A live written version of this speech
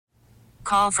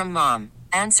Call from mom.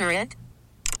 Answer it.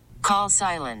 Call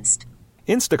silenced.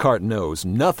 Instacart knows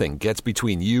nothing gets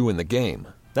between you and the game.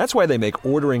 That's why they make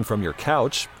ordering from your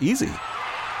couch easy.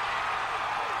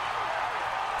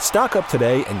 Stock up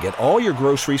today and get all your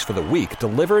groceries for the week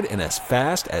delivered in as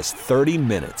fast as 30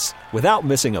 minutes without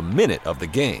missing a minute of the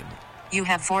game. You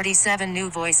have 47 new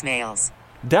voicemails.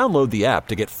 Download the app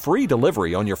to get free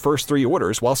delivery on your first 3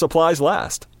 orders while supplies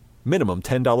last. Minimum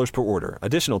 $10 per order.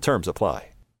 Additional terms apply.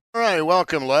 All right,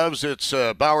 welcome, loves. It's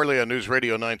Bowerly on News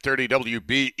Radio 930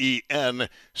 WBEN.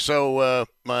 So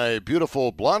my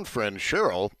beautiful blonde friend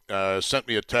Cheryl sent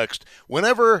me a text.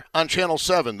 Whenever on Channel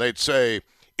 7 they'd say,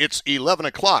 it's 11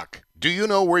 o'clock. Do you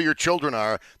know where your children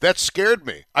are? That scared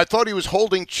me. I thought he was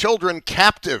holding children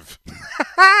captive.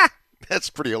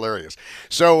 That's pretty hilarious.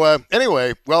 So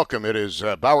anyway, welcome. It is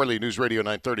Bowerly News Radio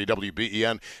 930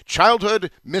 WBEN.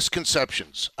 Childhood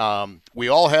misconceptions. We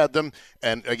all had them.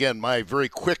 And again, my very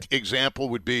quick example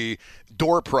would be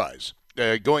door prize.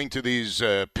 Going to these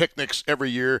picnics every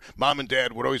year, Mom and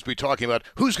Dad would always be talking about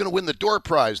who's going to win the door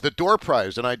prize.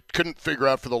 And I couldn't figure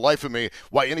out for the life of me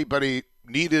why anybody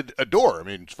needed a door. I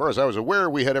mean, as far as I was aware,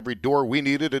 we had every door we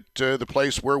needed at the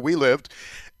place where we lived.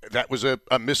 That was a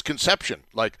misconception,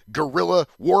 like guerrilla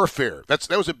warfare. That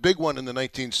was a big one in the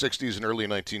 1960s and early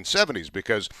 1970s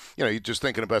because, you know, you're just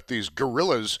thinking about these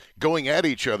guerrillas going at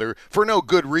each other for no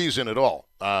good reason at all.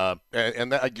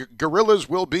 Guerrillas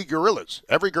will be guerrillas.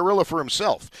 Every guerrilla for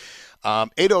himself.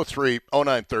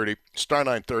 803-0930, star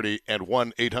 930, and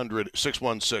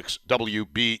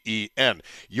 1-800-616-WBEN.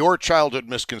 Your childhood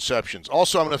misconceptions.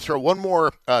 Also, I'm going to throw one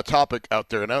more topic out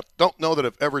there, and I don't know that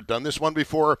I've ever done this one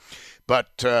before, but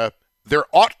there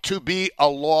ought to be a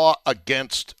law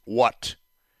against what?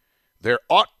 There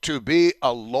ought to be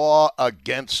a law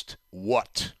against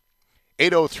what?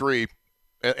 803,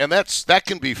 and that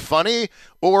can be funny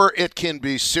or it can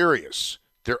be serious.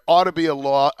 There ought to be a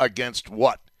law against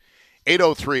what?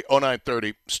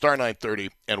 803-0930, star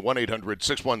 930, and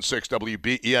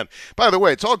 1-800-616-WBEN. By the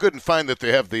way, it's all good and fine that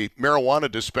they have the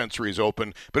marijuana dispensaries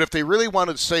open, but if they really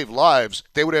wanted to save lives,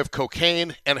 they would have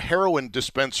cocaine and heroin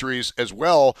dispensaries as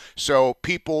well, so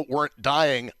people weren't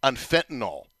dying on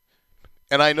fentanyl.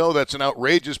 And I know that's an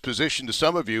outrageous position to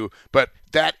some of you, but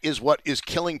that is what is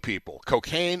killing people.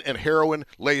 Cocaine and heroin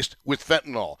laced with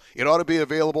fentanyl. It ought to be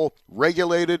available,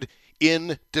 regulated,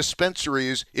 in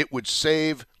dispensaries. It would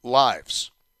save lives.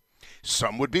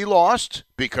 Some would be lost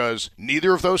because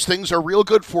neither of those things are real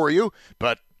good for you,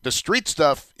 but the street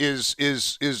stuff is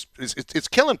it's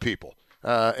killing people.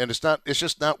 And it's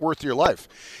just not worth your life.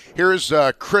 Here's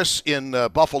Chris in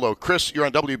Buffalo. Chris, you're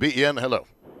on WBEN. Hello.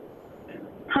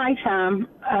 Hi, Tom.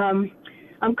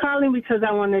 I'm calling because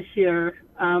I want to share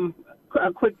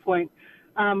a quick point.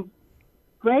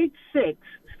 Grade 6,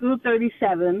 School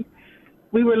 37,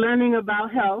 we were learning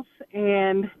about health,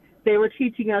 and they were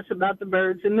teaching us about the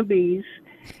birds and the bees.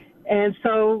 And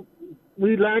so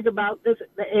we learned about the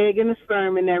egg and the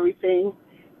sperm and everything.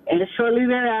 And shortly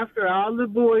thereafter, all the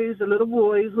little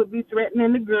boys, would be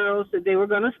threatening the girls that they were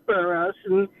going to spur us.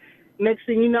 And next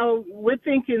thing you know, we're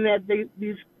thinking that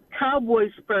these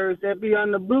cowboy spurs that be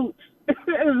on the boots is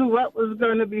what was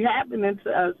going to be happening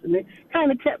to us. And it kind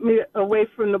of kept me away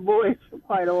from the boys for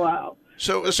quite a while.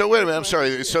 So wait a minute, I'm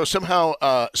sorry. So somehow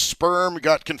sperm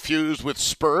got confused with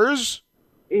spurs?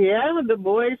 Yeah, the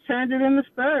boys turned it into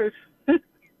spurs.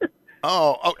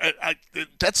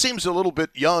 That seems a little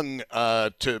bit young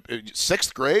to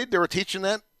 6th grade. They were teaching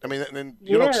that? I mean, and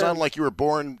you don't sound like you were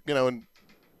born, in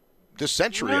this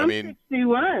century. I'm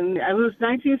 61. I was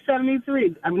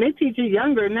 1973. I mean, they teach it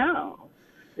younger now.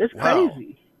 It's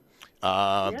crazy.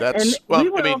 That's we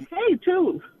were okay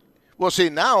too. Well, see,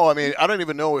 now, I mean, I don't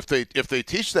even know if they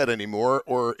teach that anymore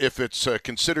or if it's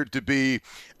considered to be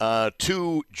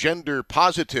too gender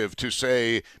positive to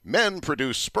say men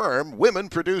produce sperm, women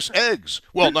produce eggs.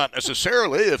 Well, not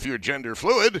necessarily if you're gender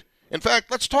fluid. In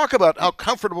fact, let's talk about how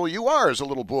comfortable you are as a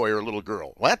little boy or a little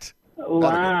girl. What?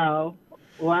 Wow.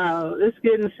 It's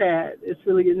getting sad. It's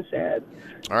really getting sad.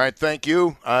 All right, thank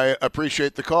you. I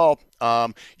appreciate the call.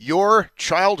 Your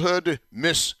childhood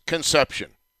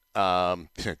misconception.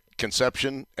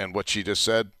 Conception and what she just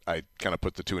said, I kind of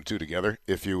put the two and two together,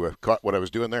 if you caught what I was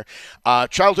doing there.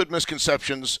 Childhood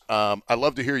misconceptions, I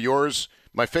love to hear yours.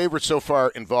 My favorite so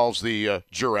far involves the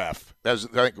giraffe. That's,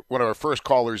 I think, one of our first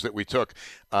callers that we took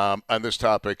on this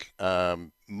topic.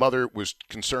 Mother was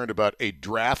concerned about a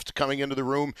draft coming into the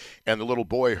room, and the little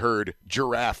boy heard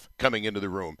giraffe coming into the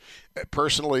room.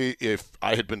 Personally, if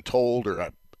I had been told, or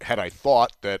had I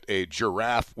thought that a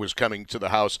giraffe was coming to the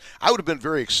house, I would have been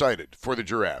very excited for the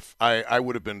giraffe. I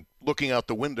would have been looking out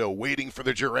the window waiting for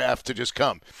the giraffe to just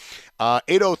come.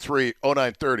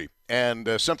 803-0930.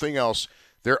 And something else,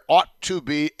 there ought to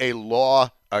be a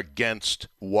law against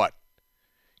what?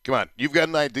 Come on, you've got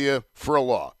an idea for a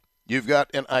law. You've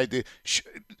got an idea.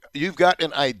 You've got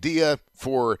an idea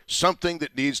for something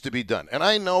that needs to be done. And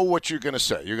I know what you're going to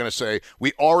say. You're going to say,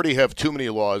 we already have too many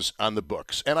laws on the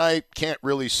books. And I can't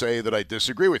really say that I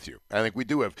disagree with you. I think we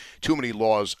do have too many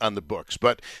laws on the books.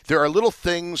 But there are little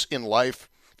things in life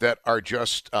that are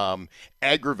just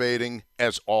aggravating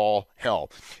as all hell.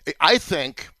 I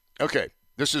think, okay,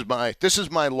 this is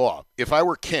my law. If I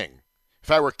were king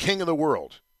of the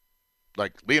world,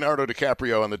 like Leonardo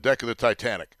DiCaprio on the deck of the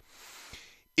Titanic,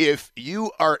 if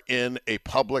you are in a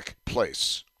public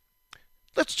place,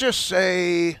 let's just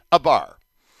say a bar,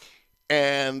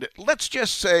 and let's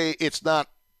just say it's not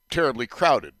terribly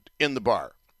crowded in the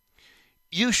bar,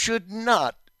 you should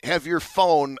not have your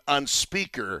phone on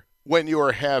speaker when you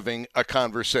are having a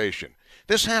conversation.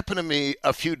 This happened to me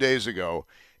a few days ago,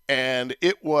 and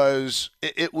it was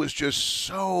just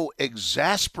so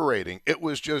exasperating. It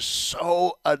was just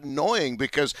so annoying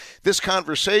because this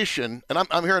conversation, and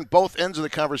I'm hearing both ends of the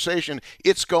conversation,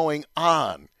 it's going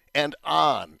on and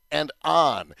on and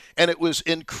on. And it was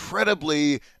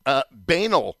incredibly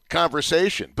banal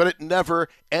conversation, but it never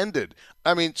ended.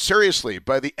 I mean, seriously,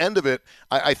 by the end of it,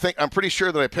 I'm pretty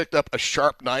sure that I picked up a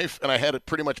sharp knife and I had it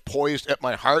pretty much poised at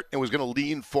my heart and was going to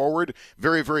lean forward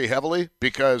very, very heavily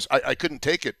because I couldn't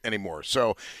take it anymore.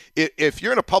 So if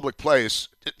you're in a public place,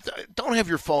 don't have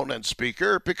your phone on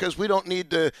speaker because we don't need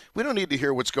to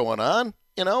hear what's going on.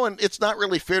 And it's not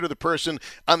really fair to the person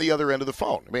on the other end of the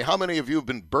phone. I mean, how many of you have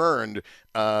been burned?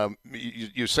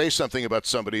 You say something about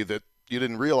somebody that you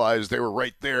didn't realize they were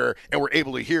right there and were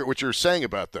able to hear what you're saying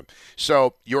about them.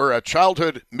 So your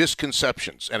childhood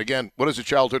misconceptions. And again, what is a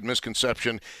childhood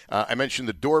misconception? I mentioned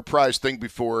the door prize thing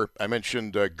before. I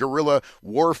mentioned guerrilla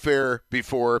warfare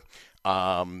before.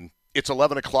 It's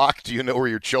 11 o'clock. Do you know where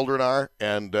your children are?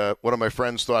 And one of my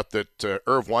friends thought that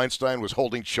Irv Weinstein was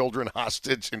holding children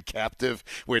hostage and captive,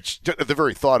 which the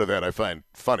very thought of that I find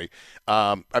funny.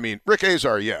 I mean, Rick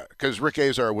Azar, yeah, because Rick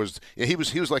Azar was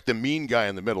like the mean guy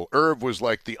in the middle. Irv was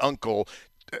like the uncle.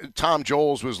 Tom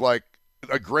Joles was like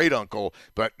a great uncle,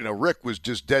 but Rick was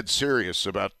just dead serious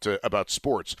about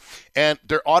sports. And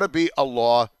there ought to be a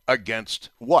law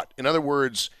against what? In other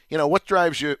words, what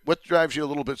drives you a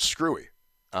little bit screwy?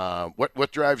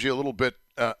 What drives you a little bit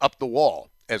up the wall?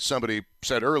 As somebody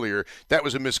said earlier, that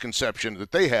was a misconception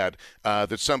that they had,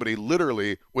 that somebody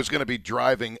literally was going to be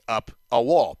driving up a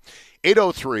wall.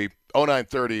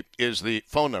 803-0930 is the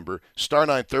phone number. Star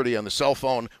 930 on the cell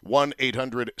phone,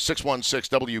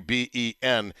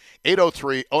 1-800-616-WBEN.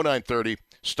 803-0930.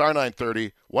 Star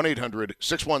 930,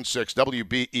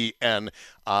 1-800-616-WBEN.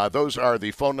 Those are the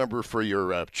phone number for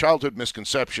your childhood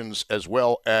misconceptions, as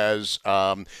well as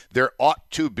there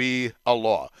ought to be a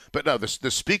law. But no, the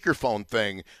speakerphone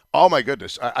thing, oh my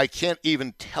goodness, I can't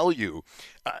even tell you.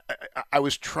 I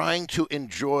was trying to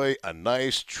enjoy a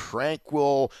nice,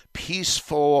 tranquil,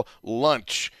 peaceful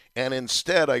lunch, and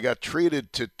instead I got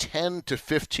treated to 10 to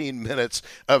 15 minutes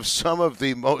of some of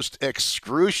the most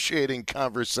excruciating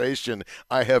conversation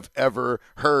I have ever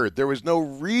heard. There was no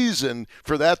reason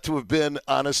for that to have been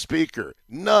on a speaker.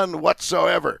 None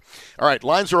whatsoever. All right,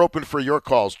 lines are open for your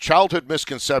calls. Childhood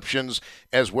misconceptions,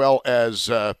 as well as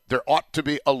there ought to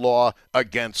be a law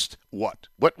against what?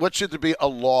 What should there be a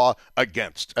law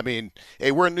against? I mean,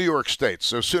 hey, we're in New York State,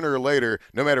 so sooner or later,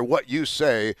 no matter what you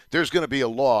say, there's going to be a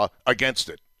law against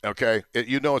it. Okay?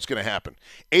 It's going to happen.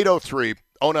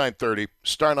 803-0930,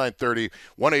 star 930,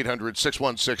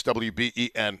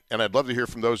 1-800-616-WBEN. And I'd love to hear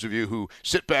from those of you who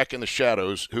sit back in the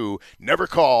shadows, who never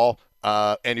call,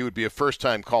 and you would be a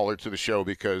first-time caller to the show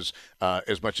because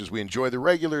as much as we enjoy the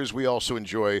regulars, we also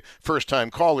enjoy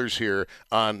first-time callers here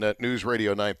on News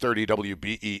Radio 930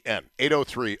 WBEN.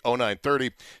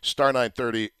 803-0930, star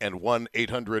 930, and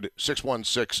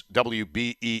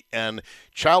 1-800-616-WBEN.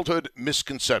 Childhood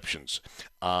misconceptions.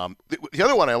 The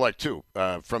other one I like, too,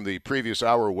 from the previous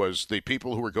hour was the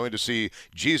people who were going to see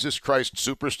Jesus Christ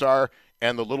Superstar,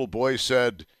 and the little boy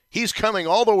said, "He's coming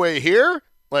all the way here?"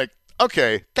 Like,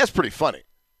 okay, that's pretty funny.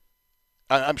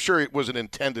 I'm sure it wasn't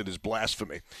intended as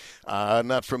blasphemy,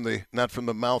 not from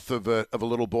the mouth of a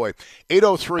little boy.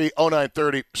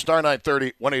 803-0930, star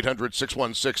 930,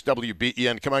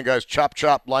 1-800-616-WBEN. Come on, guys, chop,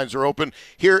 lines are open.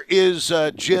 Here is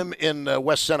Jim in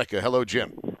West Seneca. Hello,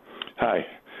 Jim. Hi.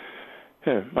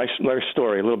 My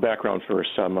story, a little background first.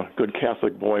 I'm a good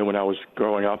Catholic boy when I was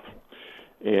growing up,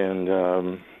 and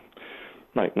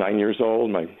like 9 years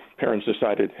old, my parents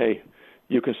decided, hey,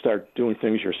 you can start doing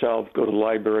things yourself, go to the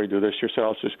library, do this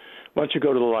yourself. Just, why don't you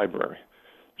go to the library?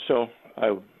 So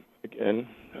I, again,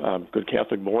 good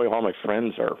Catholic boy, all my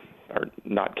friends are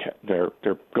not, they're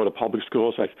go to public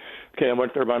schools. I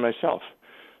went there by myself.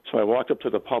 So I walked up to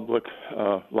the public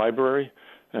library,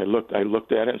 and I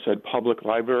looked at it and said, public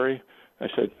library. I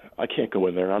said, I can't go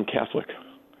in there, I'm Catholic.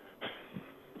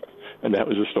 And that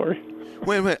was the story.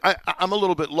 Wait a minute. I'm a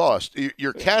little bit lost.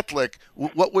 You're Catholic.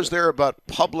 What was there about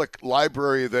public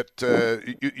library that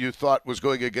you thought was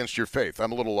going against your faith?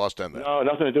 I'm a little lost on that. No,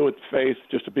 nothing to do with faith,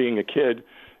 just being a kid.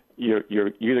 You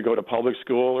either go to public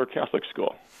school or Catholic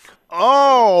school.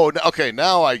 Oh, okay.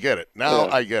 Now I get it.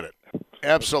 I get it.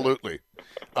 Absolutely.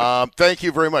 Thank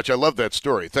you very much. I love that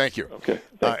story. Thank you. Okay.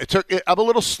 I'm a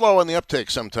little slow on the uptake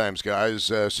sometimes, guys.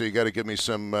 So you got to give me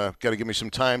some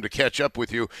time to catch up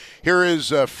with you. Here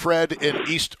is Fred in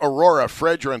East Aurora.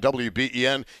 Fred, you're on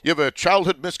WBEN. You have a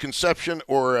childhood misconception,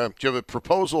 or do you have a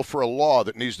proposal for a law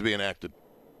that needs to be enacted?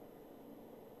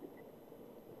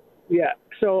 Yeah.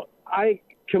 So I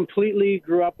completely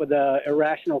grew up with an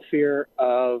irrational fear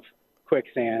of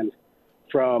quicksand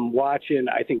from watching,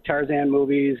 I think, Tarzan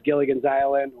movies, Gilligan's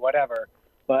Island, whatever.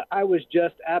 But I was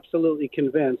just absolutely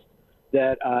convinced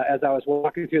that as I was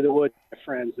walking through the woods with my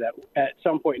friends, that at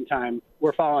some point in time,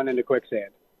 we're falling into quicksand.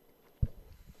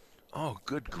 Oh,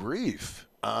 good grief.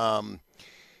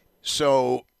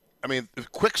 So, I mean,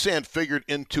 quicksand figured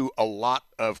into a lot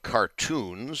of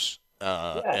cartoons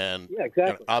and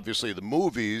exactly. obviously the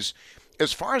movies.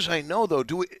 As far as I know, though,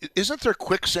 isn't there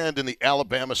quicksand in the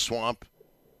Alabama swamp?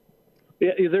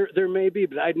 Yeah, there may be,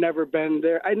 but I'd never been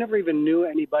there. I never even knew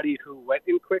anybody who went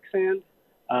in quicksand.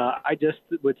 I just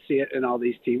would see it in all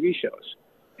these TV shows,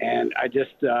 and I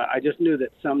just knew that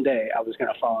someday I was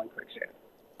going to fall in quicksand.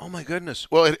 Oh my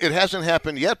goodness! Well, it hasn't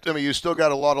happened yet. I mean, you still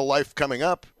got a lot of life coming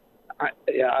up.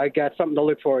 I got something to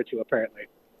look forward to. Apparently,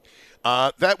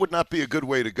 that would not be a good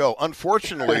way to go.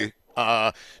 Unfortunately.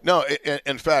 No,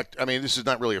 in fact, I mean, this is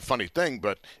not really a funny thing,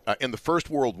 but in the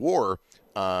First World War,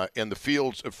 in the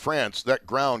fields of France, that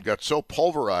ground got so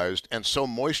pulverized and so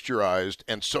moisturized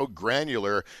and so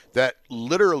granular that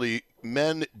literally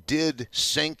men did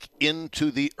sink into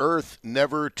the earth,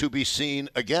 never to be seen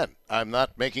again. I'm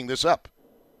not making this up.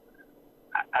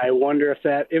 I wonder if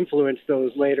that influenced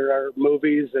those later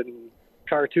movies and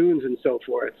cartoons and so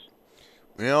forth.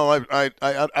 You know, I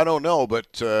don't know,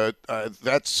 but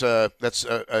that's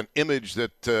an image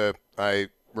that I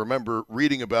remember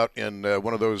reading about in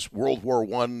one of those World War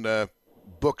I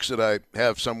books that I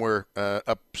have somewhere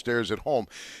upstairs at home.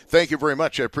 Thank you very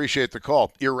much. I appreciate the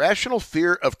call. Irrational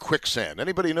fear of quicksand.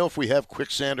 Anybody know if we have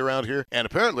quicksand around here? And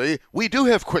apparently we do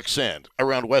have quicksand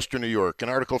around Western New York. An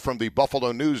article from the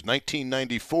Buffalo News,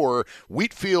 1994.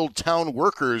 Wheatfield town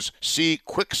workers see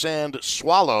quicksand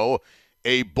swallow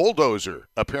a bulldozer,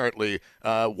 apparently,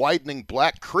 widening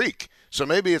Black Creek. So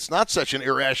maybe it's not such an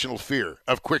irrational fear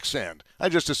of quicksand. I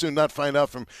just as soon not find out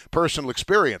from personal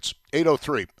experience.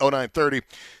 803-0930,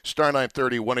 star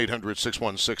 930,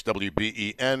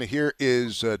 1-800-616-WBEN. Here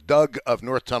is Doug of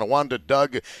North Tonawanda.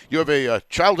 Doug, you have a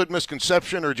childhood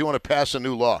misconception, or do you want to pass a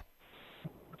new law?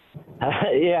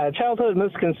 Yeah, childhood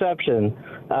misconception.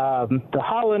 The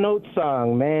Hall & Oates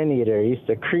song, Man Eater, used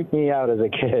to creep me out as a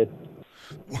kid.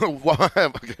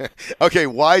 Okay,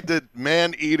 why did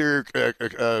Man Eater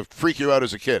freak you out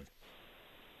as a kid?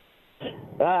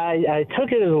 I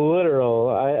took it as literal.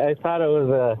 I thought it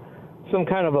was some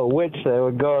kind of a witch that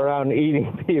would go around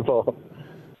eating people.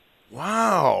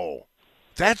 Wow.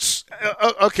 That's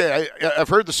okay. I've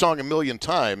heard the song a million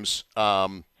times,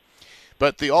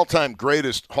 but the all-time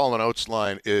greatest Hall & Oates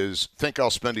line is, "Think I'll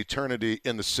spend eternity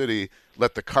in the city,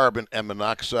 let the carbon and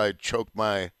monoxide choke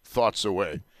my thoughts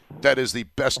away." That is the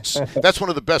best. That's one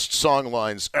of the best song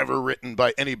lines ever written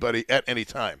by anybody at any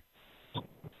time. All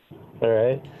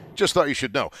right. Just thought you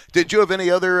should know. Did you have any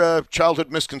other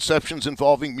childhood misconceptions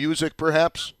involving music,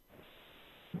 perhaps?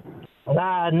 No.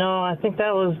 I think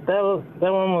that one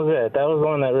was it. That was the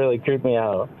one that really creeped me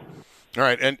out. All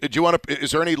right. And do you want to?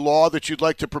 Is there any law that you'd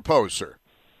like to propose, sir?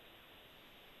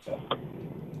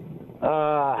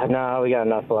 No, we got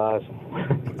enough laws.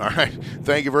 All right.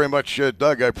 Thank you very much,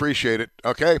 Doug. I appreciate it.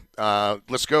 Okay.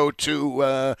 Let's go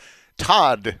to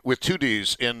Todd with 2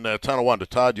 Ds in Tonawanda.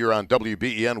 Todd, you're on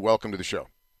WBEN. Welcome to the show.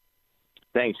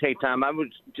 Thanks. Hey, Tom, I was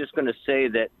just going to say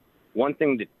that one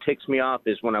thing that ticks me off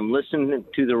is when I'm listening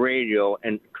to the radio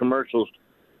and commercials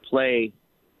play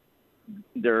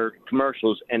their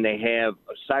commercials and they have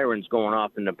sirens going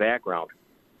off in the background.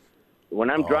 When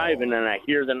I'm driving and I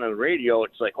hear them on the radio,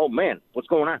 it's like, oh, man, what's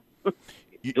going on?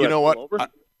 You know what?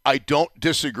 I don't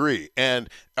disagree. And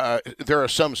there are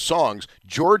some songs.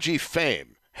 Georgie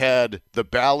Fame had the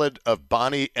ballad of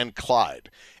Bonnie and Clyde.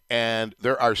 And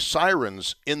there are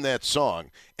sirens in that song.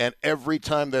 And every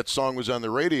time that song was on the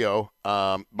radio,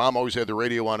 Mom always had the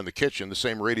radio on in the kitchen, the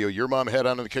same radio your mom had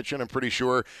on in the kitchen, I'm pretty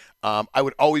sure. I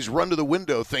would always run to the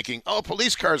window thinking, oh, a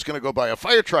police car is going to go by, a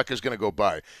fire truck is going to go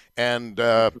by. And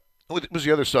what was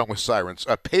the other song with sirens?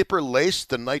 Paper Lace,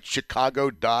 The Night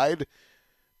Chicago Died.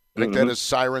 I think that has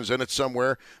sirens in it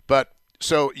somewhere. But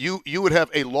so you would have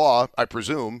a law, I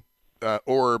presume,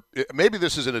 or maybe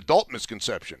this is an adult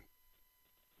misconception.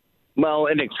 Well,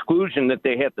 an exclusion that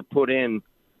they have to put in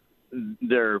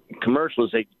their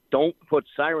commercials. They don't put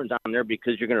sirens on there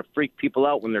because you're going to freak people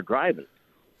out when they're driving.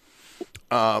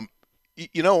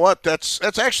 You know what? That's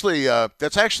actually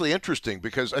interesting,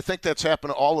 because I think that's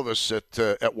happened to all of us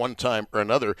at one time or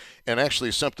another, and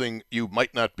actually something you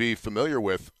might not be familiar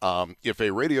with. If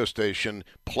a radio station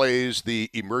plays the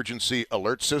emergency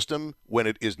alert system when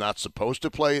it is not supposed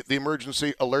to play the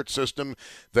emergency alert system,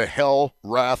 the hell,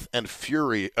 wrath, and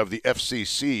fury of the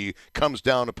FCC comes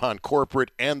down upon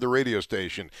corporate and the radio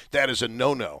station. That is a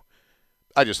no-no.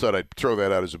 I just thought I'd throw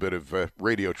that out as a bit of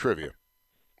radio trivia.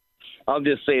 I'll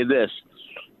just say this.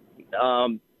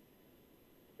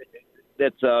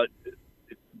 It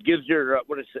gives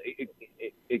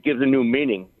it gives a new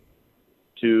meaning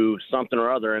to something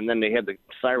or other, and then they had the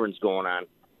sirens going on,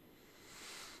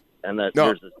 and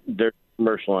there's a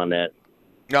commercial on that.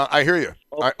 No, I hear you.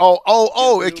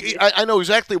 I know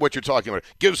exactly what you're talking about.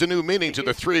 Gives a new meaning to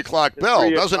the 3 o'clock bell,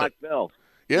 doesn't it? Bell.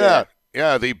 Yeah.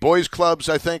 The boys clubs,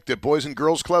 I think, the boys and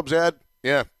girls clubs ad.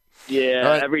 Yeah. Yeah.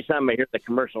 Right. Every time I hear the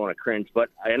commercial, I want to cringe, but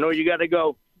I know you got to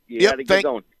go. You got to get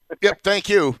going. Yep. Thank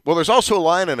you. Well, there's also a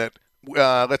line in it.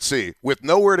 Let's see. With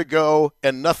nowhere to go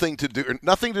and nothing to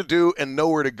do and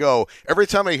nowhere to go. Every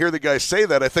time I hear the guy say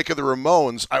that, I think of the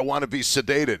Ramones. I want to be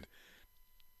sedated.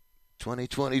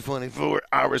 24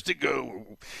 hours to go.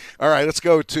 All right, let's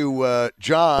go to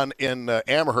John in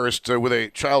Amherst with a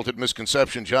childhood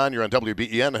misconception. John, you're on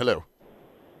WBEN. Hello.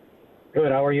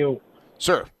 Good. How are you?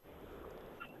 Sir.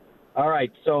 All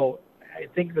right. So I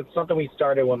think that's something we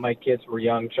started when my kids were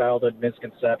young. Childhood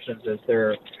misconceptions is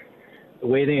the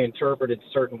way they interpreted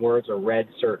certain words or read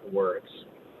certain words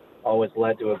always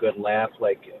led to a good laugh.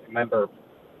 Like, remember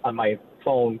on my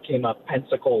phone came up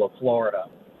Pensacola, Florida.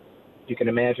 You can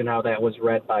imagine how that was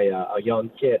read by a young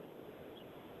kid.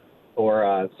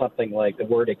 Or something like the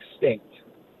word extinct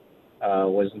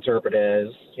was interpreted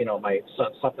as,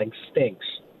 something stinks.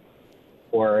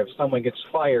 Or if someone gets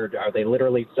fired, are they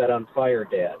literally set on fire,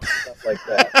 Dad? Stuff like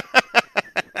that.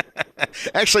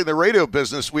 Actually, in the radio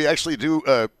business, we actually do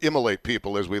immolate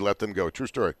people as we let them go. True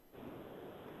story.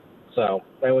 So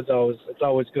it's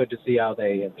always good to see how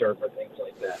they interpret things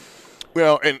like that.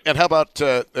 Well, and how about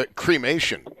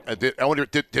cremation? I wonder,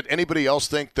 did anybody else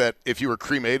think that if you were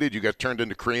cremated, you got turned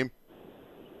into cream?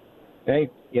 Hey,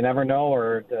 you never know,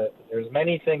 or there's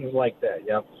many things like that,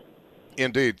 yep.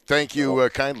 Indeed. Thank you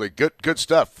kindly. Good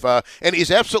stuff. And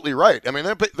he's absolutely right. I mean,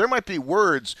 there might be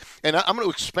words, and I'm going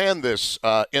to expand this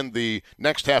in the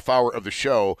next half hour of the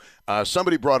show.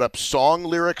 Somebody brought up song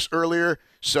lyrics earlier.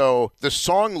 So the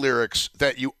song lyrics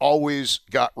that you always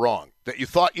got wrong, that you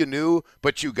thought you knew,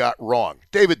 but you got wrong.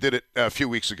 David did it a few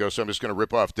weeks ago, so I'm just going to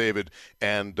rip off David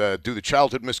and do the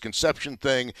childhood misconception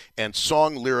thing and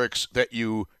song lyrics that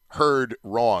you heard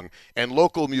wrong. And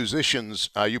local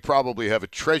musicians, you probably have a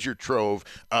treasure trove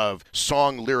of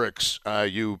song lyrics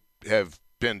you have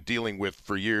been dealing with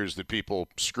for years that people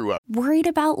screw up. Worried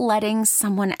about letting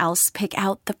someone else pick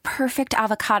out the perfect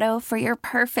avocado for your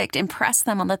perfect impress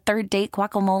them on the third date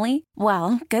guacamole?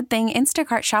 Well, good thing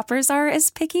Instacart shoppers are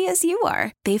as picky as you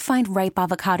are. They find ripe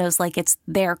avocados like it's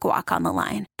their guac on the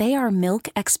line. They are milk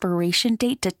expiration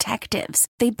date detectives.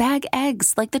 They bag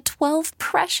eggs like the 12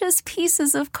 precious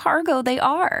pieces of cargo they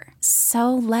are.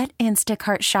 So let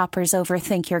Instacart shoppers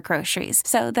overthink your groceries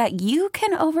so that you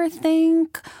can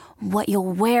overthink what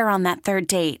you'll wear on that third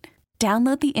date.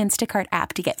 Download the Instacart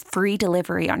app to get free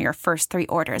delivery on your first 3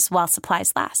 orders while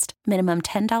supplies last. Minimum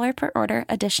 $10 per order.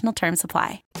 Additional terms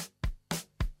apply.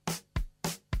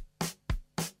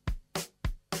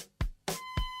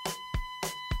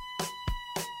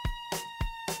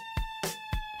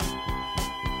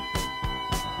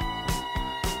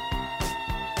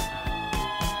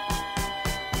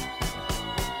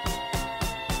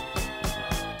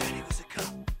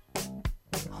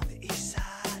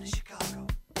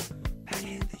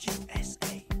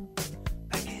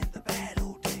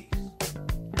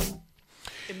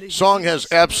 Song has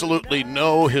absolutely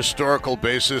no historical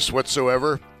basis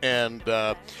whatsoever, and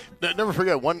never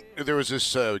forget there was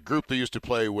this group that used to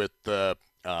play with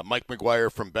Mike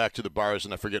McGuire from Back to the Bars,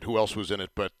 and I forget who else was in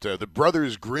it, but the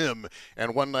Brothers Grimm.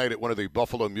 And one night at one of the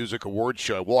Buffalo Music Awards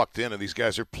show, I walked in, and these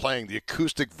guys are playing the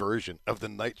acoustic version of The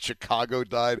Night Chicago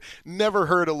Died. Never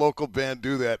heard a local band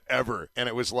do that ever. And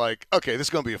it was like, okay, this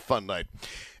is going to be a fun night.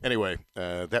 Anyway,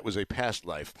 that was a past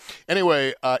life.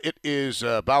 Anyway, it is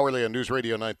Bowerly on News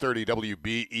Radio 930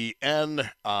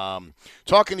 WBEN.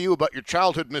 Talking to you about your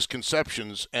childhood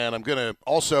misconceptions, and I'm going to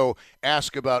also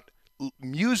ask about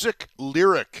music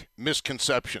lyric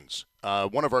misconceptions.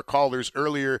 One of our callers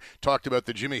earlier talked about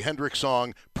the Jimi Hendrix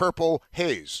song Purple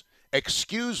Haze.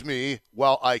 Excuse me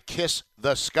while I kiss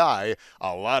the sky.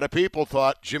 A lot of people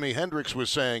thought Jimi Hendrix was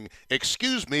saying,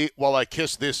 excuse me while I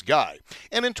kiss this guy.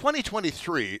 And in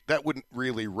 2023, that wouldn't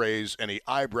really raise any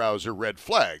eyebrows or red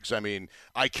flags. I mean,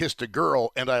 I kissed a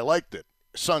girl and I liked it,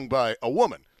 sung by a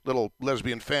woman. Little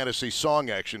lesbian fantasy song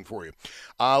action for you.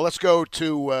 Let's go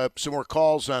to some more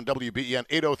calls on WBEN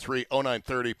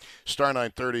 803-0930, star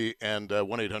 930, and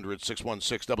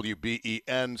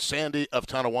 1-800-616-WBEN. Sandy of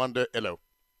Tonawanda, hello.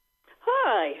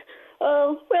 Hi.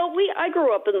 I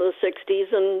grew up in the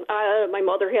 60s, and my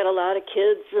mother had a lot of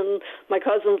kids, and my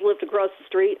cousins lived across the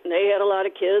street, and they had a lot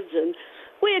of kids, and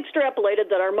we extrapolated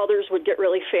that our mothers would get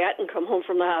really fat and come home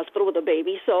from the hospital with a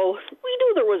baby, so we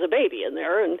knew there was a baby in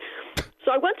there, and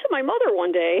so I went to my mother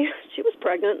one day. She was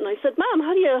pregnant, and I said, Mom,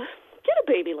 how do you get a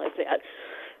baby like that?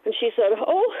 And she said,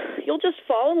 oh, you'll just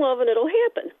fall in love and it'll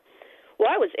happen. Well,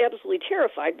 I was absolutely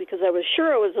terrified because I was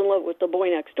sure I was in love with the boy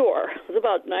next door. I was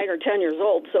about 9 or 10 years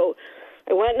old, so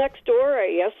I went next door.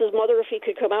 I asked his mother if he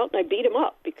could come out, and I beat him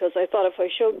up because I thought if I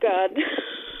showed God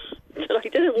that I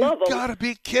didn't love him. You gotta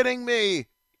be kidding me.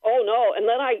 Oh, no, and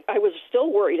then I was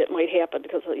still worried it might happen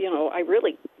because, I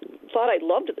really thought I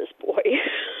loved this boy.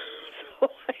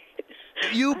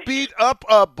 You beat up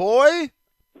a boy?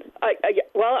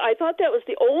 I thought that was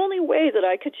the only way that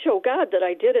I could show God that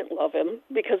I didn't love him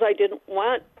because I didn't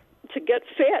want to get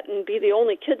fat and be the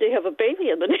only kid to have a baby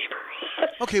in the neighborhood.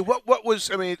 Okay, what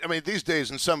was I mean these days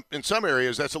in some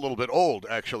areas that's a little bit old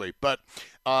actually, but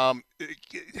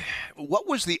what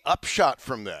was the upshot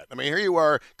from that? I mean, here you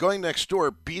are going next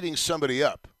door beating somebody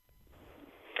up.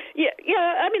 Yeah.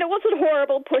 I mean, it wasn't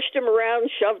horrible. Pushed him around,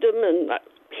 shoved him, and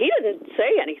he didn't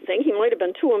say anything. He might have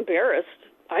been too embarrassed.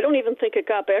 I don't even think it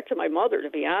got back to my mother, to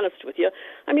be honest with you.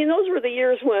 I mean, those were the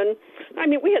years when,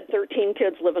 we had 13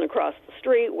 kids living across the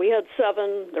street. We had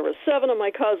 7. There were 7 of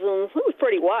my cousins. It was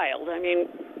pretty wild. I mean,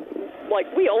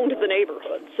 we owned the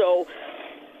neighborhood. So,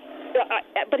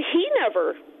 but he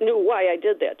never knew why I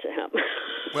did that to him.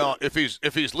 Well, if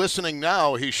he's listening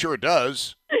now, he sure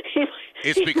does.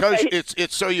 It's because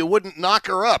it's so you wouldn't knock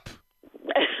her up.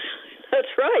 That's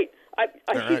right.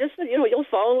 He just said, you'll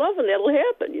fall in love and that'll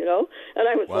happen, And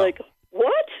I was like,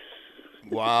 what?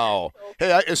 Wow.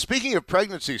 Hey, speaking of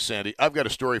pregnancy, Sandy, I've got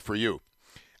a story for you.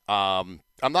 I'm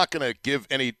not going to give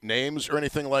any names or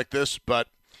anything like this, but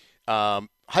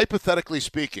hypothetically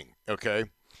speaking,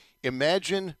 okay,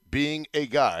 imagine being a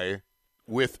guy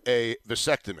with a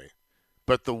vasectomy,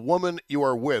 but the woman you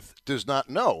are with does not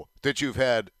know that you've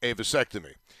had a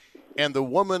vasectomy. And the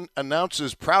woman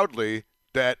announces proudly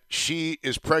that she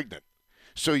is pregnant.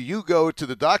 So you go to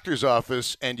the doctor's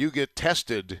office and you get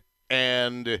tested,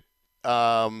 and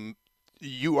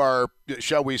you are,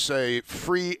 shall we say,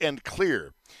 free and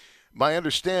clear. My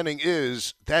understanding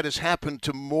is that has happened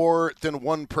to more than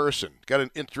one person. Got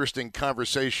an interesting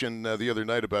conversation the other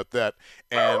night about that.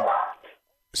 And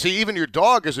see, even your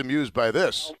dog is amused by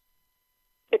this.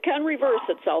 It can reverse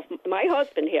itself. My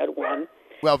husband had one.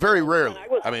 Well, very rarely.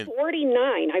 When I was 49.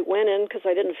 I went in because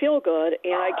I didn't feel good,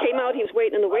 and I came out. He was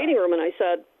waiting in the waiting room, and I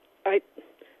said,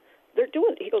 they're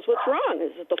doing it. He goes, what's wrong?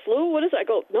 Is it the flu? What is it? I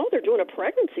go, no, they're doing a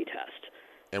pregnancy test.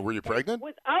 And were you pregnant?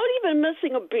 Without even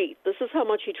missing a beat. This is how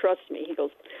much he trusts me. He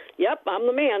goes, yep, I'm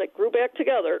the man. It grew back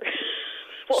together.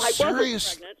 Well, I wasn't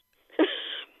pregnant.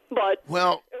 But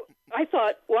I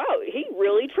thought, wow, he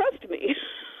really trusts me.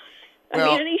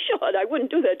 And he should. I wouldn't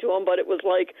do that to him, but it was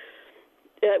like,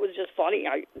 it was just funny.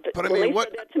 When they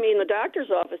said that to me in the doctor's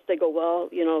office, they go, well,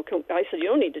 I said, you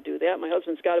don't need to do that. My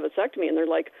husband's got a vasectomy. And they're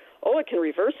like, oh, it can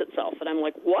reverse itself. And I'm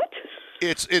like, what?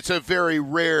 It's a very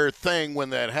rare thing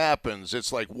when that happens.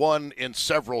 It's like 1 in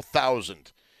several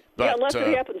thousand. But, unless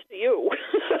it happens to you.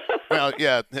 Well,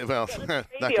 yeah. Well,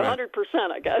 maybe 100%,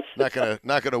 I guess.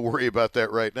 Not gonna worry about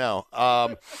that right now.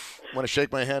 Want to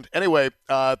shake my hand? Anyway,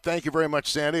 thank you very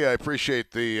much, Sandy. I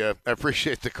appreciate the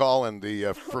call and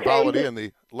the frivolity and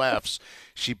the laughs.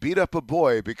 She beat up a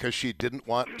boy because she didn't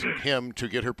want him to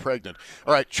get her pregnant.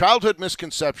 All right, childhood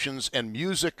misconceptions and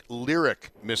music lyric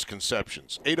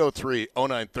misconceptions.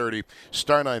 803-0930,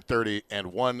 star 930,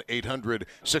 and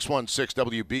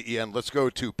 1-800-616-WBEN. Let's go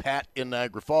to Pat in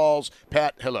Niagara Falls.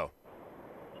 Pat, hello.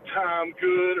 Tom,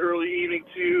 good early evening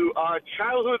to you.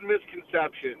 Childhood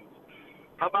misconceptions.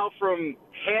 How about from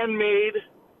handmade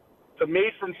to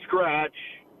made from scratch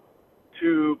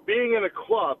to being in a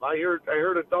club? I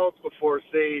heard adults before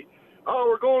say, "Oh,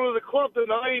 we're going to the club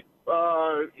tonight."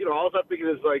 All I'm thinking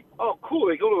is like, "Oh, cool.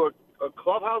 They go to a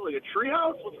clubhouse, like a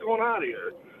treehouse. What's going on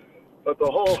here?" But the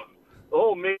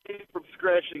whole made from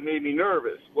scratch thing made me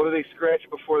nervous. What do they scratch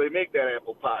before they make that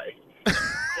apple pie?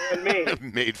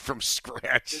 Handmade. Made from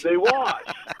scratch. They wash.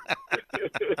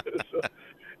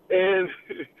 And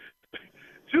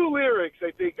two lyrics,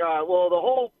 I think. The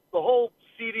whole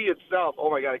CD itself. Oh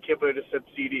my God, I can't believe I just said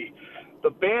CD. The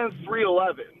band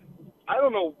 311. I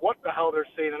don't know what the hell they're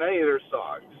saying in any of their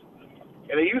songs.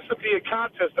 And it used to be a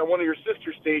contest on one of your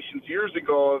sister stations years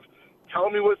ago of tell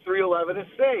me what 311 is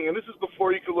saying. And this is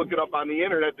before you could look it up on the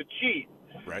internet to cheat.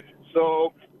 Right.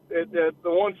 So the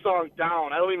one song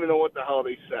Down, I don't even know what the hell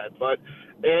they said.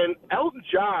 And Elton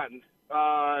John,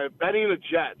 Benny and the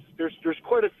Jets. There's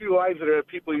quite a few lines in there that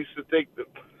people used to think that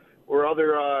were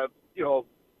other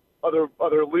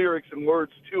lyrics and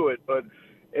words to it. But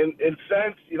in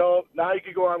sense, now you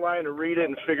can go online and read it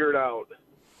and figure it out.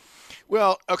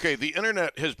 Well, okay, the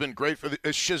internet has been great for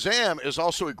Shazam is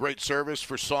also a great service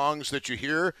for songs that you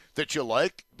hear that you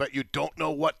like, but you don't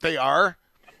know what they are.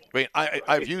 I mean,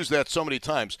 I've used that so many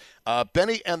times.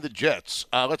 Benny and the Jets.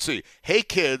 Let's see. Hey,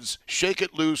 kids, shake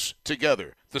it loose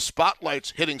together. The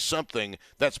spotlight's hitting something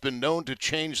that's been known to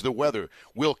change the weather.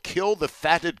 We'll kill the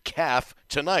fatted calf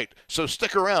tonight. So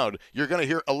stick around. You're going to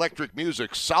hear electric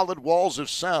music, solid walls of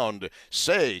sound.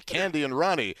 Say, Candy and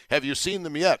Ronnie, have you seen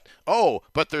them yet? Oh,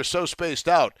 but they're so spaced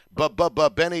out.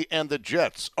 Benny and the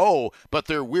Jets. Oh, but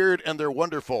they're weird and they're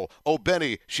wonderful. Oh,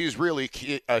 Benny, she's really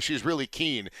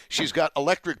keen. She's got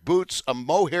electric boots, a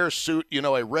mohair suit.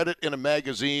 I read it in a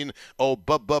magazine. Oh,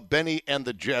 Benny and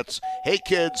the Jets. Hey,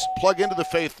 kids, plug into the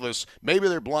faithless. Maybe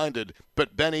they're blinded,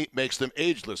 but Benny makes them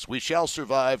ageless. We shall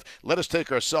survive. Let us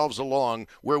take ourselves along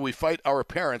where we fight our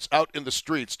parents out in the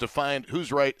streets to find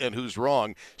who's right and who's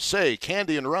wrong. Say,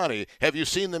 Candy and Ronnie, have you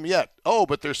seen them yet? Oh,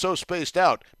 but they're so spaced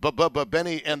out.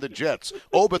 Benny and the Jets.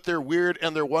 Oh, but they're weird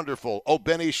and they're wonderful. Oh,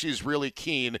 Benny, she's really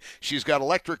keen. She's got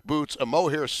electric boots, a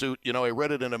mohair suit. I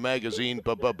read it in a magazine.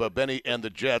 Benny and the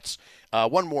Jets.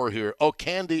 One more here. Oh,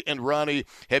 Candy and Ronnie,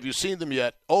 have you seen them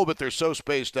yet? Oh, but they're so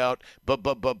spaced out.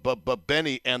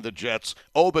 Benny and the Jets.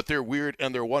 Oh, but they're weird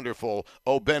and they're wonderful.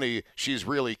 Oh, Benny, she's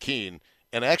really keen.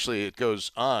 And actually, it goes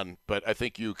on, but I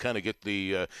think you kind of get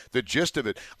the gist of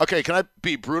it. Okay, can I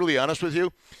be brutally honest with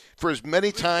you? For as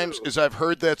many times as I've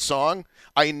heard that song,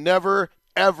 I never,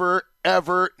 ever,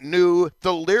 ever knew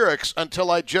the lyrics until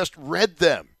I just read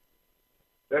them.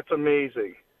 That's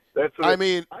amazing. I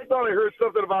thought I heard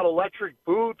something about electric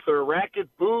boots or racket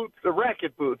boots. The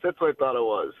racket boots, that's what I thought it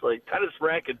was. Like tennis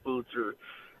racket boots or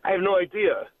I have no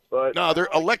idea. But no, they're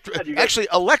electric. Actually,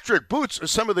 electric boots are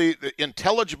some of the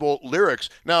intelligible lyrics.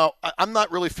 Now, I'm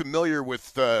not really familiar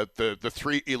with the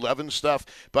 311 stuff,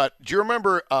 but do you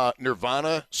remember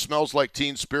Nirvana, Smells Like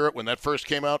Teen Spirit, when that first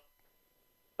came out?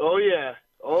 Oh, yeah.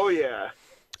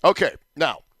 Okay,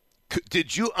 now,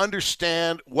 did you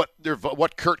understand what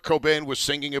Kurt Cobain was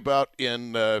singing about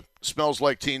in Smells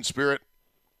Like Teen Spirit?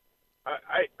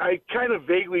 I kind of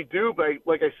vaguely do, but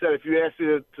like I said, if you ask me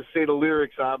to say the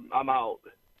lyrics, I'm out.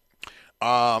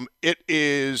 It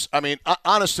is,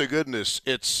 honest to goodness,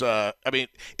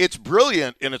 it's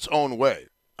brilliant in its own way,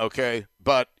 okay?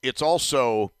 But it's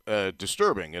also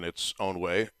disturbing in its own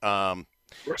way.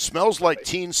 Smells Like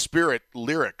Teen Spirit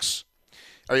lyrics.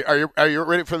 Are you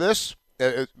ready for this?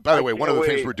 By the way, one of the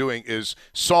things we're doing is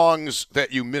songs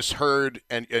that you misheard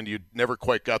and you never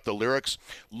quite got the lyrics.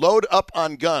 Load up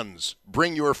on guns.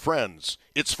 Bring your friends.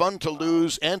 It's fun to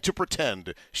lose and to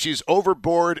pretend. She's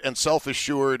overboard and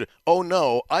self-assured. Oh,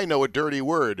 no, I know a dirty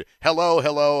word. Hello,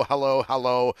 hello, hello,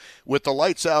 hello. With the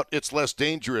lights out, it's less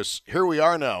dangerous. Here we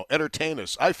are now. Entertain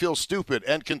us. I feel stupid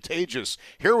and contagious.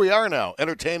 Here we are now.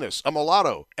 Entertain us. A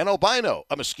mulatto, an albino,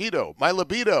 a mosquito, my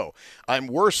libido. I'm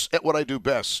worse at what I do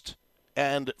best.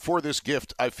 And for this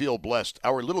gift, I feel blessed.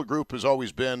 Our little group has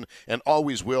always been and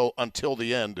always will until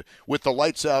the end. With the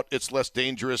lights out, it's less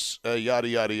dangerous, yada,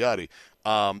 yada, yada.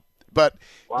 But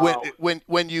wow.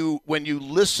 when you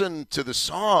listen to the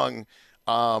song,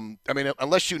 I mean,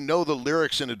 unless you know the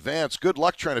lyrics in advance, good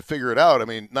luck trying to figure it out. I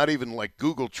mean, not even like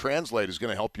Google Translate is going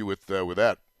to help you with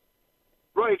that.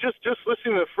 Right, just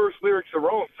listening to the first lyrics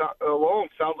alone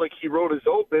sounds like he wrote his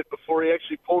own bit before he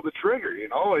actually pulled the trigger. You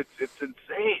know, it's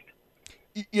insane.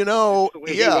 You know, the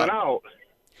way yeah. He went out.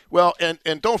 Well,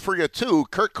 and don't forget, too,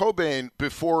 Kurt Cobain,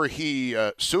 before he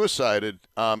suicided,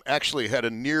 actually had a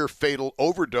near-fatal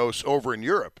overdose over in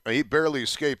Europe. He barely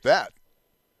escaped that.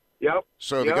 Yep.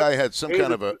 So the guy had some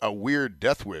kind of a weird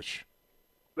death wish.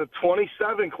 The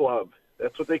 27 Club.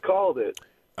 That's what they called it.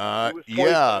 It was 27,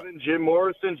 yeah. Jim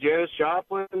Morrison, Janis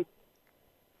Joplin.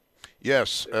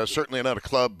 Yes, certainly not a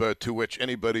club to which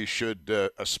anybody should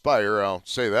aspire. I'll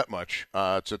say that much.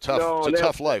 It's a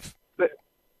tough life.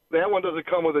 That one doesn't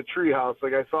come with a treehouse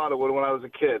like I thought it would when I was a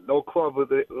kid. No club with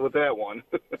that one.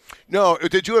 No.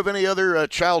 Did you have any other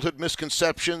childhood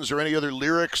misconceptions or any other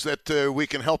lyrics that we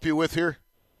can help you with here?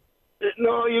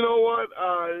 No, you know what?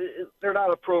 They're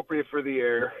not appropriate for the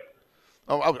air.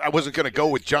 Oh, I wasn't going to go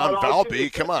with John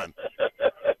Valby. Come on.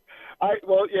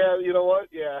 Well, yeah, you know what?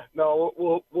 Yeah,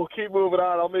 no, we'll keep moving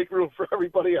on. I'll make room for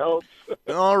everybody else.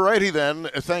 All righty then.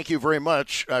 Thank you very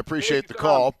much. I appreciate the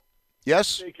call.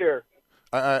 Yes? Take care.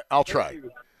 I'll try.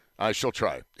 I shall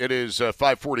try. It is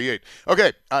 5:48.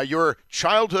 Okay, your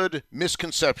childhood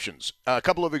misconceptions. A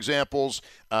couple of examples.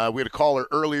 We had a caller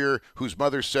earlier whose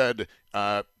mother said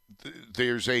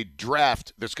there's a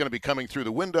draft that's going to be coming through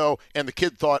the window, and the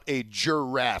kid thought a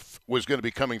giraffe was going to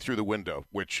be coming through the window,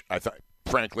 which I thought,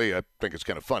 frankly, I think it's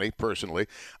kind of funny, personally.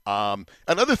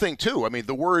 Another thing, too, I mean,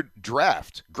 the word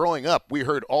draft. Growing up, we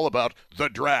heard all about the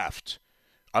draft.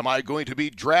 Am I going to be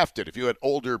drafted? If you had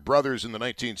older brothers in the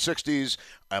 1960s,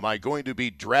 am I going to be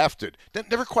drafted?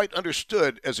 Never quite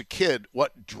understood as a kid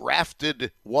what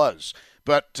drafted was.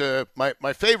 But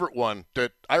my favorite one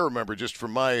that I remember just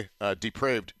from my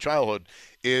depraved childhood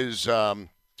is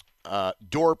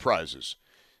door prizes.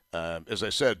 As I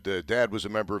said, Dad was a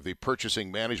member of the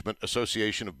Purchasing Management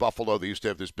Association of Buffalo. They used to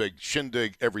have this big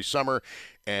shindig every summer,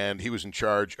 and he was in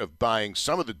charge of buying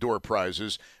some of the door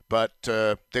prizes. But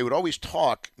they would always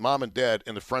talk, Mom and Dad,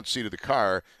 in the front seat of the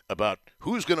car about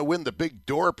who's going to win the big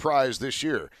door prize this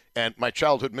year. And my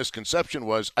childhood misconception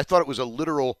was I thought it was a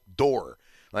literal door.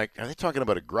 Like, are they talking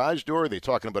about a garage door? Are they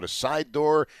talking about a side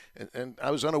door? And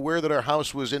I was unaware that our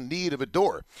house was in need of a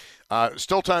door.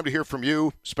 Still time to hear from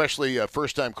you, especially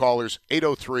first-time callers.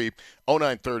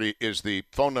 803-0930 is the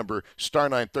phone number. Star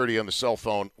 930 on the cell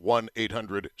phone,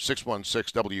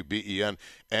 1-800-616-WBEN.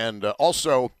 And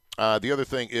also, the other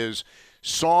thing is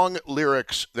song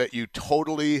lyrics that you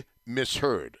totally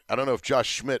misheard. I don't know if Josh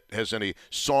Schmidt has any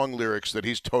song lyrics that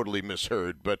he's totally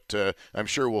misheard, but I'm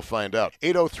sure we'll find out.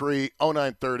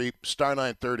 803-0930, star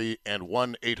 930, and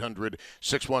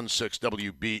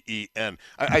 1-800-616-WBEN.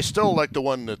 I still like the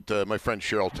one that my friend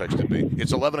Cheryl texted me.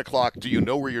 It's 11 o'clock. Do you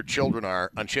know where your children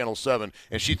are on Channel 7?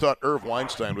 And she thought Irv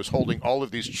Weinstein was holding all of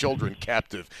these children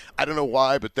captive. I don't know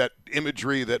why, but that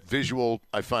imagery, that visual,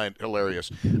 I find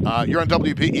hilarious. You're on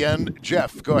WBEN.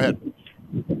 Jeff, go ahead.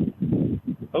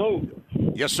 Hello.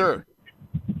 Yes, sir.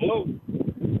 Hello.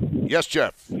 Yes,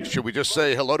 Jeff. Should we just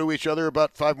say hello to each other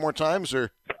about 5 more times,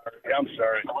 or? I'm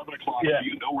sorry. 11 o'clock. Yeah. Do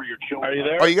you know where your children are? You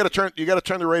there? Oh, you got to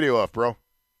turn the radio off, bro. All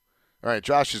right,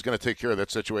 Josh is going to take care of that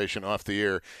situation off the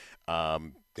air.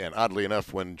 And oddly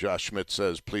enough, when Josh Schmidt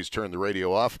says, please turn the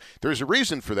radio off, there's a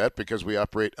reason for that, because we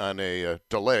operate on a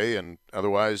delay, and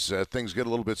otherwise things get a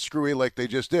little bit screwy like they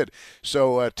just did.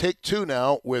 So take 2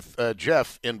 now with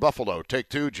Jeff in Buffalo. Take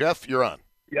 2. Jeff, you're on.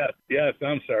 Yes,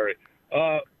 I'm sorry.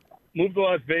 Moved to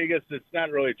Las Vegas. It's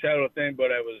not really a childhood thing,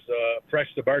 but I was fresh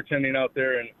to bartending out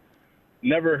there and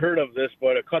never heard of this,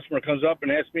 but a customer comes up and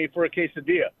asks me for a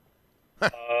quesadilla.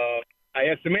 I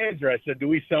asked the manager, I said, do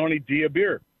we sell any Dia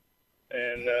beer?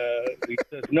 And he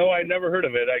says, no, I never heard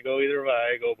of it. I go, either have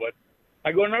I. But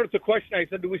I go, notice the question. I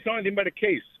said, do we sell anything by the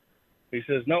case? He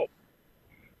says, no.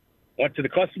 Went to the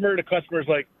customer. The customer's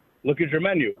like, look at your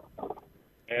menu.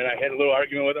 And I had a little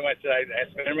argument with him. I said, I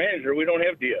asked my manager, we don't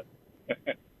have Dia.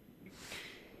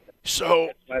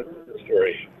 So, that's my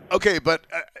story. Okay, but,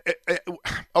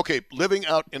 living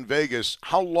out in Vegas,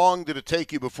 how long did it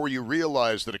take you before you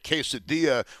realized that a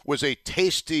quesadilla was a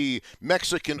tasty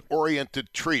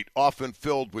Mexican-oriented treat, often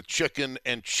filled with chicken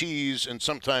and cheese and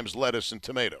sometimes lettuce and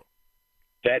tomato?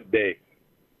 That day.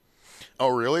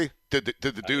 Oh, really? Did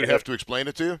the dude have to explain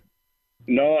it to you?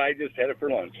 No, I just had it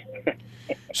for lunch.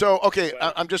 So, okay,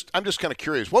 I'm just kind of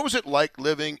curious. What was it like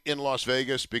living in Las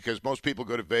Vegas? Because most people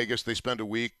go to Vegas, they spend a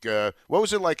week. What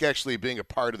was it like actually being a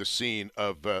part of the scene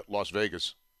of Las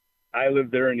Vegas? I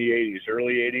lived there in the 80s,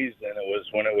 early 80s, and it was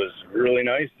when it was really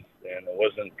nice, and it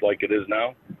wasn't like it is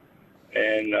now.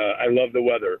 and I love the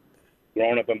weather.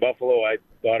 Growing up in Buffalo, I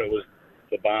thought it was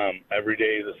the bomb. Every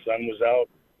day the sun was out,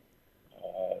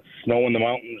 snow in the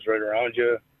mountains right around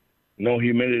you, no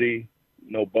humidity,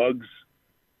 no bugs.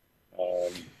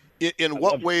 In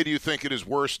what way do you think it is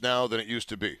worse now than it used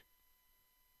to be?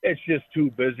 It's just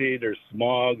too busy. There's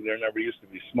smog. There never used to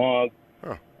be smog.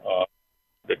 Huh.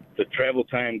 The travel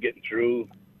time getting through,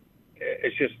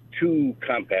 it's just too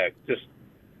compact. Just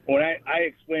when I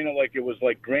explain it like it was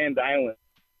like Grand Island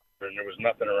and there was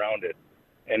nothing around it.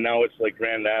 And now it's like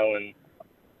Grand Island,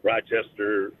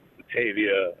 Rochester,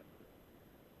 Batavia,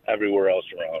 everywhere else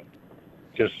around.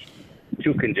 Just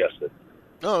too congested.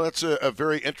 No, that's a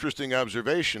very interesting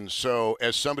observation. So,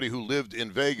 as somebody who lived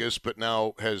in Vegas but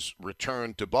now has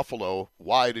returned to Buffalo,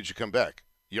 why did you come back?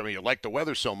 I mean, you like the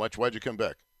weather so much. Why'd you come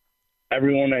back?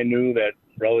 Everyone I knew, that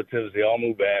relatives, they all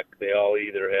moved back. They all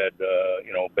either had,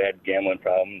 bad gambling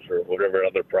problems or whatever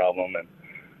other problem. And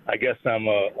I guess I'm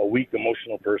a weak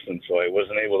emotional person, so I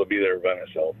wasn't able to be there by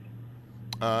myself.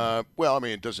 Well, I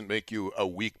mean, it doesn't make you a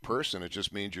weak person. It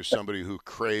just means you're somebody who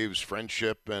craves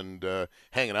friendship and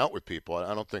hanging out with people.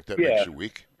 I don't think that makes you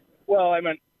weak. Well, I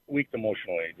meant weak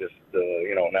emotionally, just,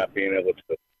 not being able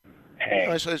to hang.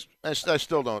 I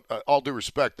still don't, all due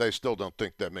respect, I still don't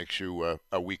think that makes you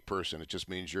a weak person. It just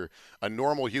means you're a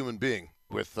normal human being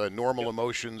with normal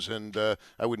emotions, and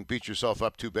I wouldn't beat yourself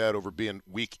up too bad over being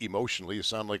weak emotionally. You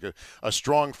sound like a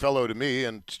strong fellow to me,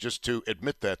 and just to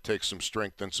admit that takes some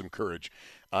strength and some courage.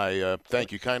 I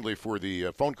thank you kindly for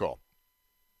the phone call.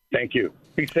 Thank you.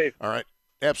 Be safe. All right.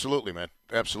 Absolutely, man.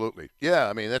 Absolutely. Yeah,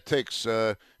 I mean, that takes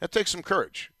some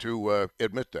courage to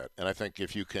admit that. And I think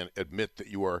if you can admit that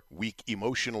you are weak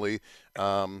emotionally,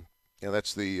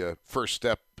 that's the first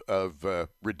step of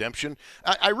redemption.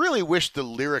 I really wish the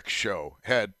lyric show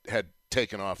had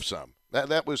taken off some.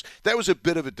 That was a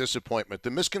bit of a disappointment. The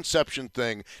misconception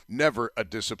thing, never a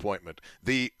disappointment.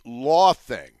 The law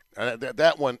thing,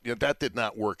 that one, that did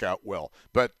not work out well.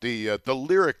 But the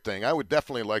lyric thing, I would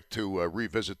definitely like to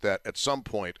revisit that at some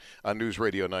point on News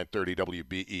Radio 930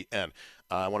 WBEN.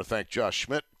 I want to thank Josh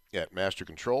Schmidt at Master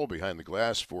Control behind the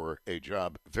glass for a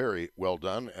job very well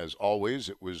done. As always,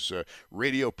 it was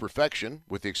radio perfection,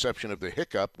 with the exception of the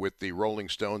hiccup with the Rolling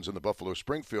Stones and the Buffalo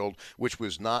Springfield, which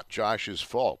was not Josh's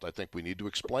fault. I think we need to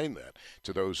explain that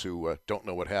to those who don't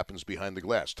know what happens behind the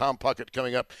glass. Tom Puckett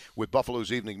coming up with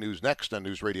Buffalo's Evening News next on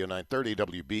News Radio 930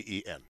 WBEN.